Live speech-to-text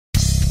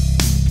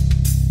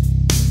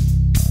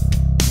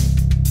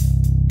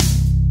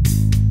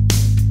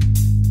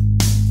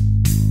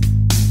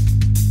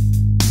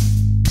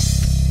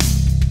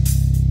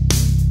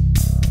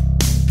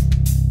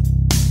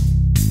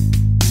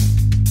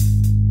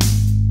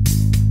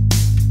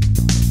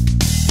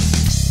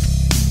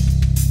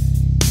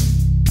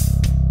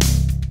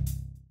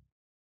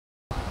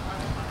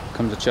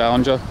comes a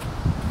challenger.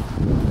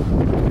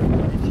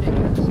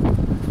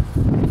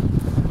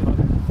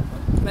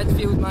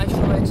 Midfield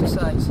Maestro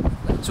exercise.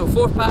 So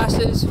 4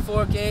 passes,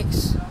 4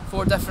 gates,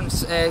 4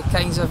 different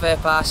kinds of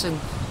passing.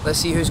 Let's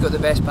see who's got the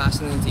best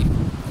passing in the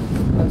team.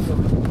 Let's go.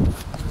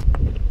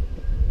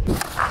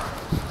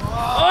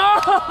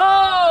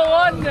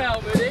 Oh!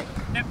 1-0, Moodie.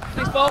 Yep.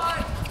 Nice ball.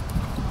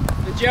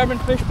 The German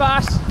push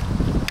pass.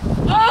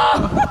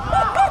 Oh!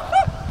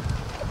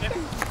 Yep.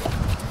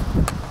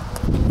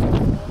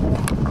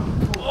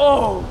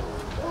 Oh!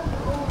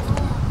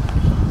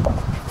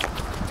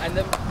 And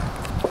the...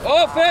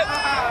 Oh, foot!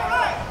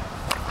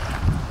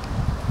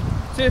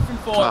 2 from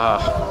 4.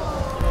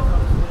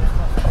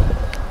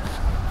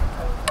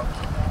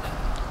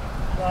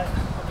 Right,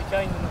 I'll be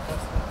kind in the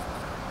first one.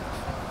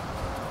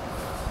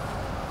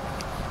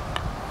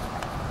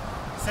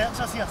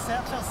 Searchers here,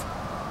 searchers.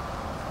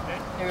 Okay.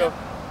 Here we go.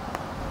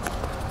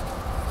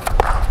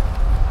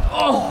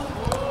 Oh!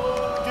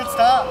 Good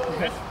start.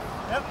 Yep.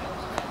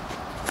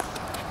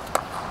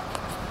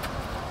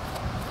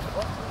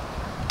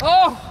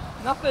 Oh!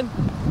 Nothing.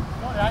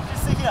 Not the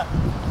accuracy here.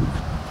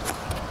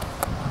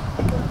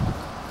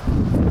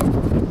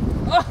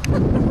 Oh!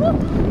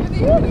 You're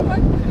the only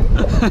one.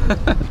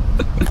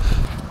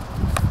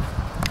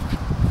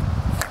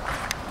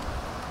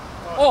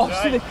 Oh,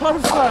 see the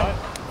curve, man.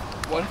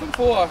 1 from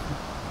 4.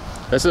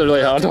 This is a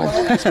really hard one.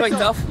 It's quite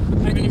tough. I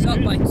think it's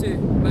up by 2,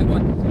 by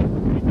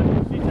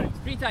 1.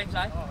 3 times,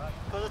 aye?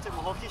 Because I took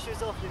my hockey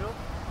shoes off, you know.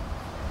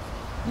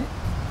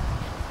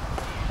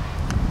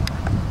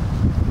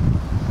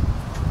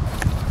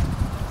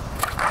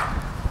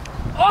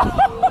 Oh!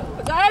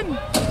 Is that in?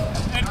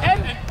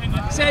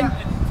 It's in.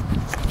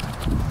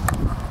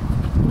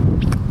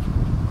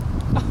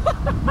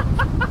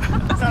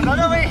 There's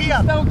another way here.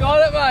 Still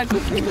got it, man.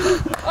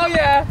 Oh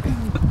yeah.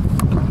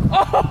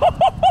 Oh!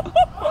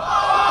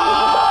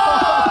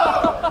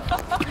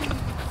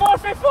 4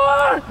 for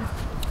 4.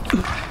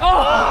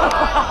 Oh!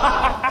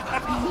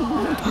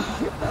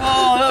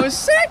 Oh, that was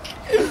sick.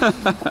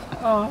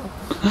 Oh.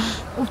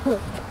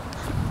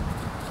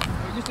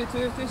 We just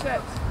do two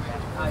sets.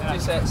 Aye, 2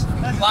 sets.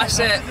 Last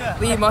set,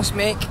 Lee must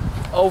make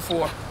all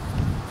 4.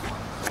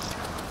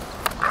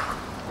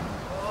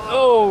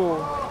 Oh!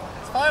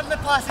 It's firing the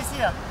passes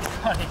here.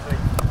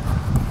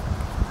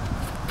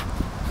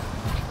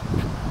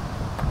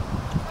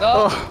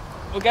 No,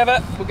 we'll give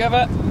it. Nah,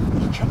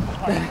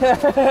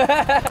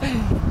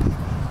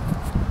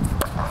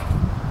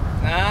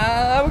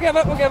 we'll give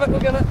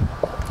it.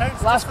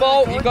 Last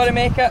ball, you've got to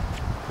make it.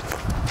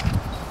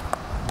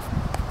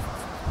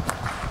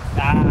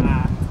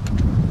 Ah.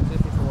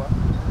 54.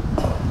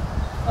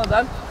 Well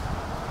done.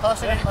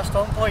 Passing ain't my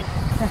strong point.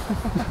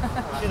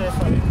 Good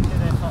effort.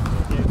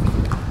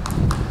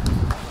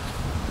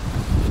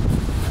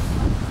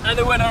 And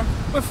the winner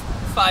with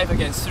 5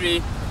 against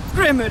 3,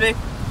 Graham Moodie.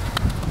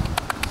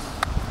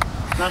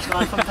 National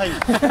anthem time.